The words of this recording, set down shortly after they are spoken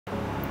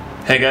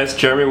Hey guys,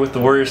 Jeremy with the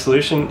Warrior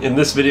Solution. In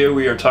this video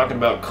we are talking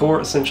about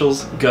Core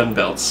Essentials gun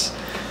belts.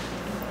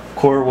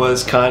 Core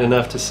was kind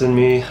enough to send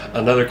me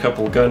another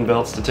couple gun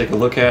belts to take a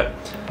look at.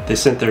 They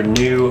sent their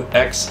new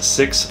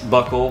X6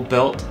 buckle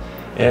belt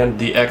and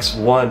the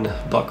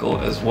X1 buckle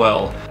as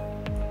well.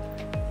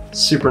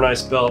 Super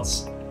nice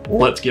belts.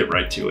 Let's get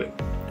right to it.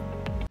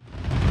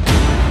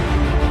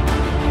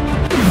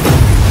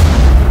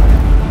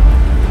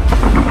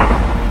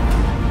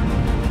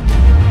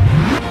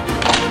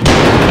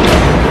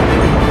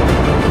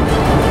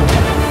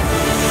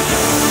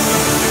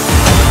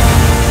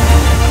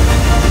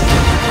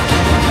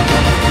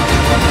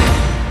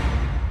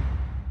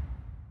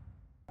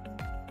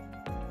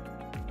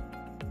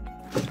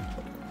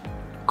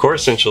 Core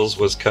Essentials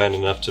was kind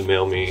enough to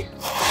mail me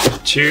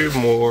 2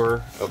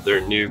 more of their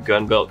new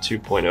Gun Belt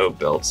 2.0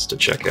 belts to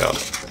check out.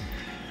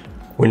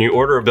 When you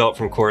order a belt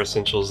from Core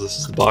Essentials, this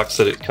is the box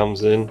that it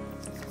comes in.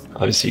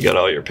 Obviously you got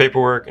all your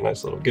paperwork, a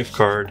nice little gift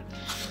card,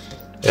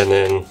 and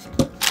then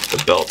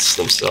the belts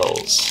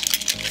themselves.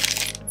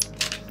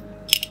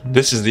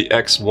 This is the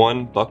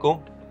X1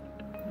 buckle.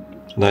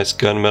 Nice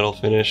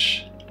gunmetal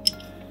finish,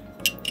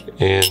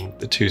 and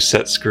the 2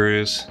 set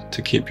screws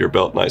to keep your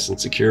belt nice and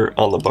secure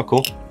on the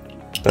buckle.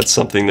 That's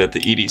something that the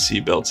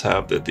EDC belts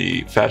have that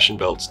the fashion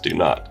belts do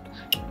not.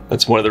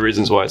 That's one of the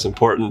reasons why it's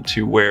important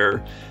to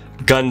wear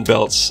gun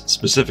belts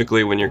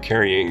specifically when you're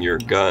carrying your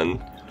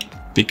gun,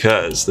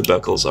 because the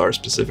buckles are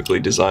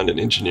specifically designed and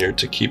engineered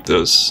to keep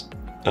those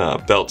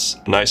belts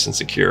nice and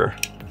secure.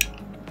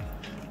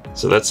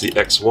 So that's the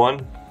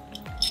X1.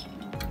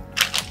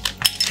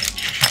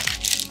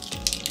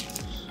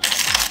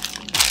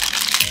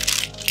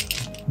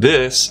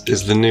 This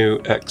is the new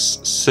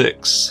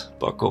X6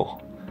 buckle.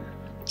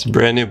 It's a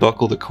brand new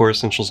buckle the Core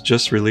Essentials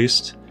just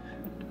released.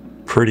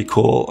 Pretty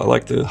cool. I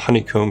like the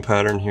honeycomb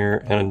pattern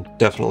here, and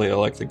definitely I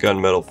like the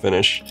gunmetal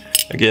finish.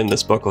 Again,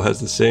 this buckle has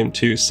the same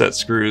 2 set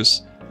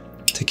screws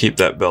to keep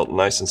that belt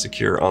nice and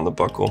secure on the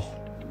buckle.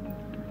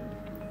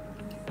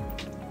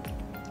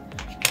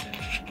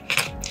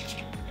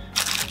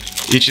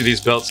 Each of these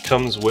belts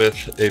comes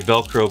with a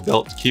Velcro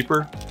belt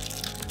keeper,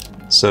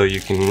 so you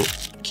can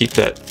keep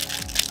that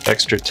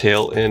extra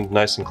tail end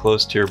nice and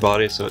close to your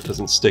body so it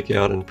doesn't stick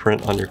out and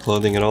print on your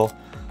clothing at all.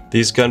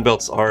 These gun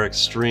belts are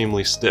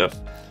extremely stiff,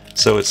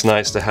 so it's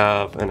nice to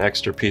have an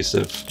extra piece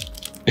of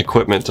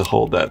equipment to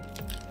hold that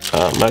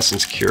nice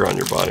and secure on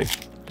your body.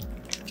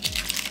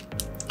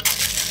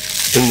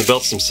 Then the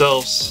belts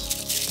themselves.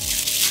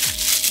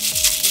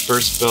 The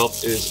first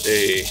belt is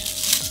a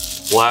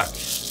black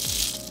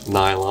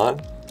nylon.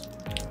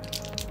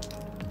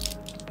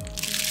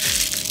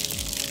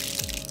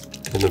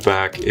 And the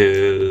back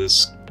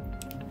is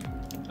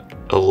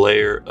a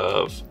layer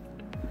of,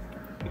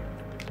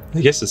 I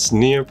guess it's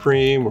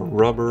neoprene or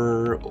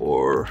rubber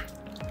or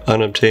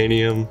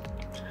unobtainium.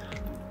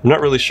 I'm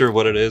not really sure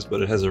what it is,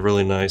 but it has a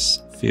really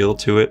nice feel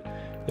to it.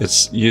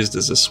 It's used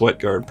as a sweat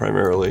guard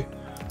primarily.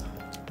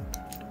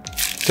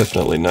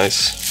 Definitely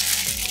nice.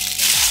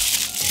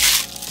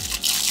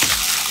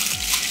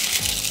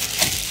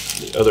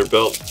 The other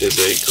belt is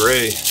a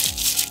gray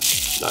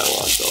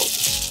nylon belt.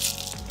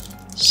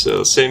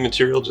 So same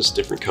material, just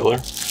different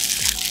color.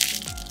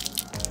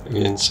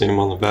 Again, same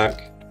on the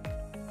back.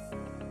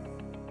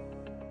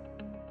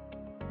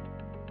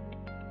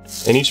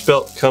 And each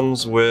belt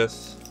comes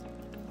with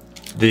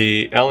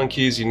the Allen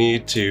keys you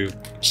need to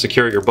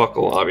secure your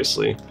buckle,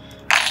 obviously,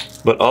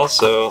 but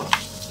also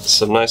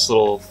some nice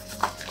little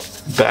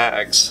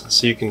bags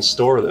so you can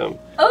store them.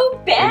 Oh,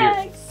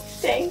 bags!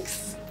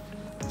 Thanks.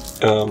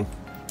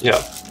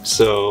 Yeah,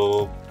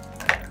 so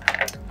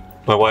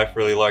my wife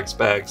really likes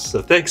bags,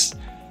 so thanks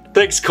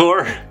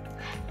Core.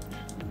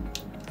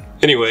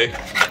 Anyway,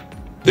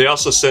 they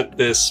also sent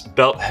this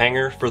belt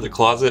hanger for the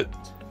closet.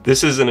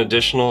 This is an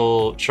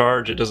additional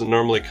charge. It doesn't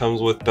normally come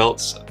with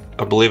belts.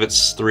 I believe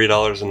it's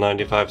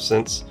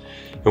 $3.95.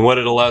 And what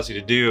it allows you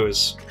to do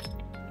is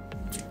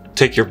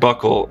take your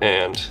buckle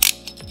and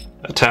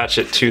attach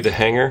it to the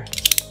hanger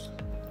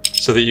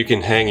so that you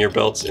can hang your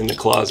belts in the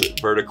closet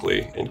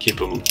vertically and keep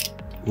them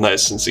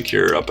nice and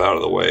secure up out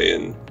of the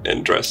way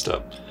and dressed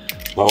up.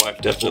 My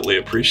wife definitely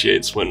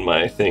appreciates when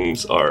my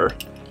things are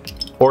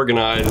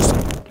organized.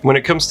 When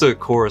it comes to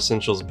Core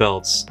Essentials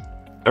belts,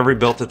 every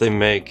belt that they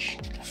make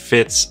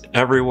fits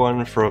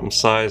everyone from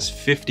size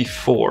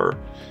 54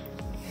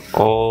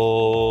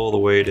 all the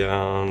way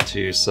down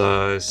to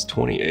size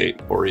 28,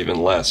 or even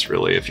less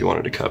really if you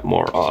wanted to cut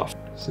more off.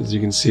 So as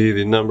you can see,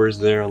 the numbers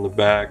there on the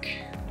back.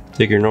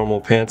 Take your normal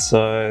pant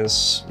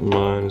size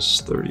minus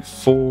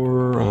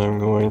 34. I'm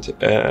going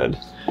to add,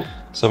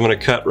 so I'm going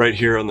to cut right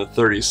here on the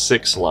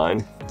 36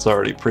 line. It's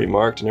already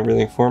pre-marked and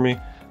everything for me.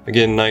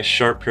 Again, nice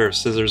sharp pair of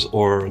scissors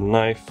or a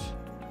knife,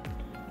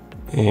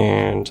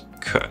 and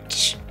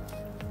cut.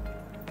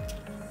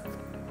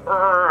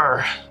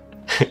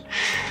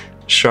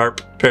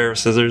 Sharp pair of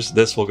scissors.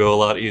 This will go a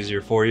lot easier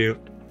for you.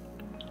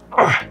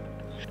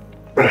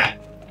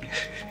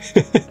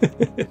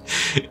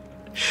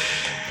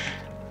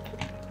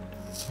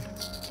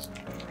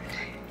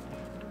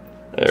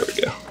 There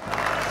we go.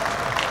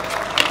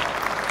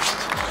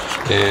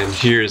 And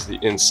here's the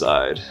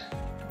inside.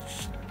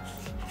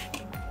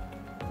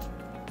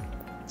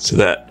 So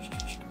that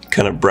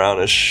kind of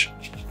brownish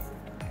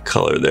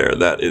color there,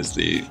 that is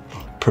the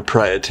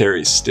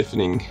proprietary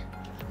stiffening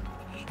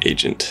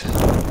agent.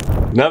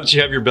 Now that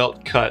you have your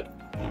belt cut,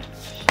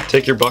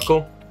 take your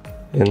buckle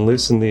and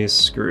loosen these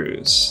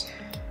screws.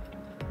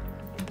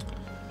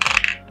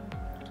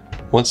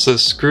 Once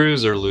those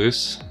screws are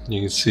loose,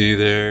 you can see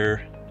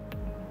there,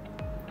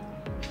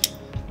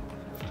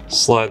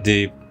 slide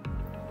the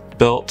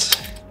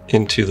belt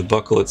into the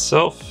buckle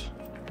itself,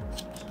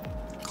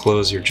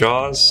 close your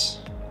jaws,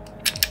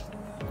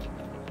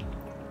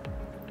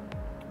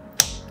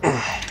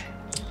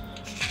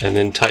 and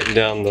then tighten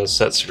down those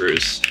set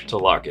screws to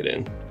lock it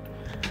in.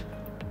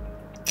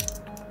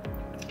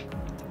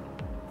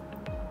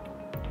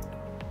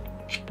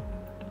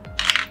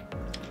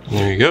 And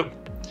there you go.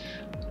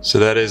 So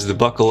that is the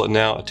buckle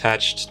now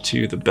attached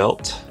to the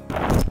belt.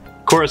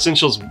 Core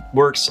Essentials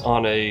works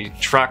on a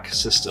track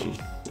system,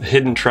 a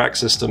hidden track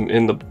system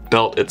in the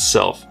belt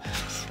itself.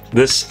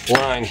 This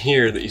line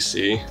here that you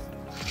see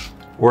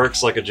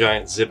works like a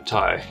giant zip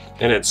tie,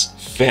 and it's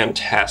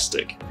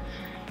fantastic.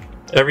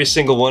 Every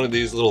single one of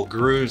these little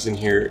grooves in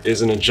here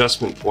is an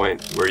adjustment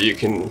point where you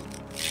can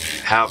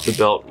have the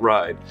belt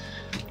ride.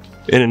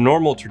 In a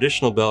normal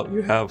traditional belt,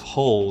 you have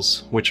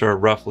holes which are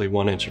roughly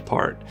 1 inch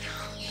apart.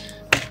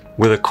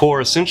 With a Core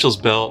Essentials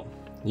belt,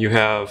 you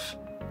have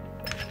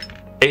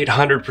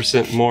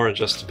 800% more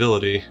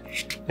adjustability,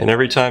 and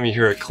every time you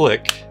hear a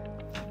click,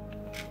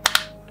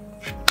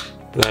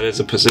 that is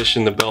a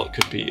position the belt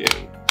could be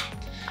in.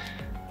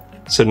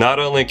 So not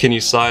only can you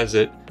size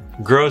it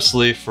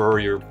grossly for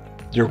your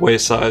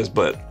waist size,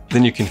 but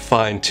then you can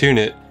fine tune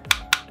it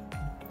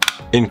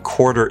in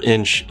 1/4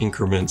 inch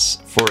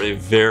increments for a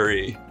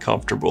very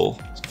comfortable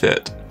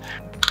fit.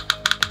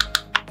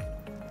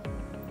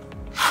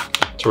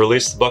 To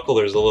release the buckle,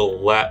 there's a little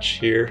latch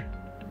here,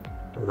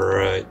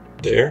 right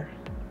there.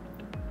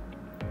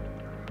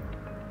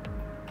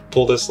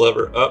 Pull this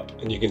lever up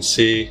and you can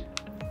see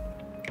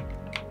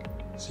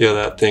how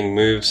that thing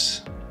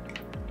moves.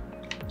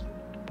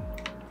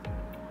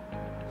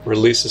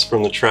 Releases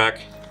from the track.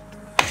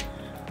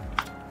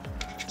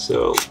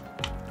 So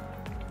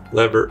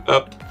lever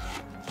up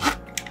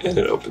and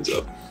it opens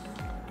up.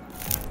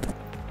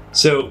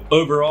 So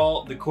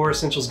overall, the Core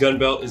Essentials gun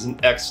belt is an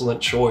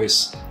excellent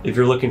choice if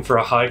you're looking for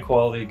a high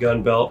quality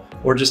gun belt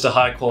or just a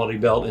high quality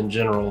belt in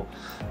general.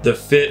 The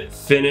fit,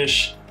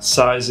 finish,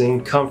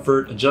 sizing,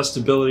 comfort,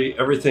 adjustability,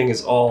 everything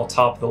is all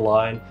top of the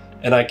line,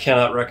 and I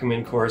cannot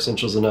recommend Core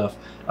Essentials enough.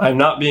 I'm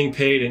not being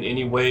paid in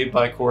any way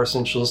by Core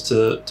Essentials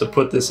to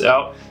put this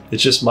out.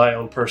 It's just my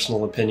own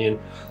personal opinion.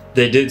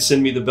 They did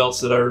send me the belts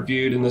that I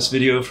reviewed in this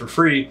video for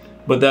free,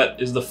 but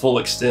that is the full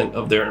extent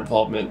of their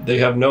involvement. They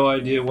have no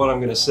idea what I'm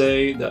going to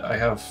say, that I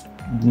have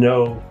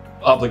no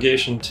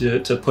obligation to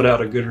put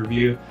out a good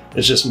review.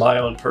 It's just my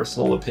own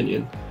personal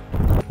opinion.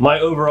 My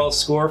overall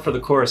score for the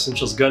Core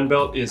Essentials gun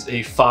belt is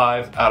a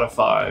 5 out of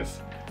 5.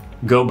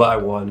 Go buy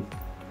one.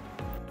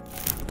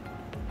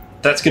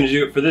 That's going to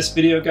do it for this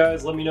video,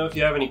 guys. Let me know if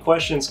you have any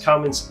questions,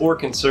 comments, or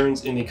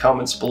concerns in the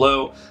comments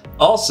below.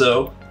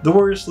 Also, The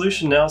Warrior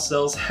Solution now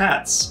sells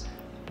hats.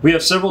 We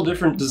have several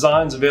different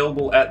designs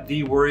available at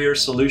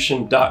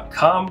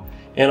thewarriorsolution.com,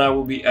 and I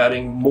will be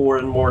adding more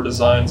and more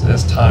designs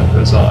as time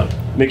goes on.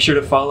 Make sure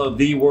to follow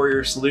The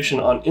Warrior Solution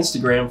on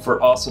Instagram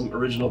for awesome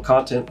original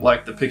content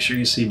like the picture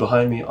you see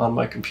behind me on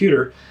my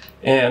computer,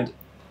 and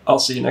I'll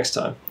see you next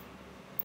time.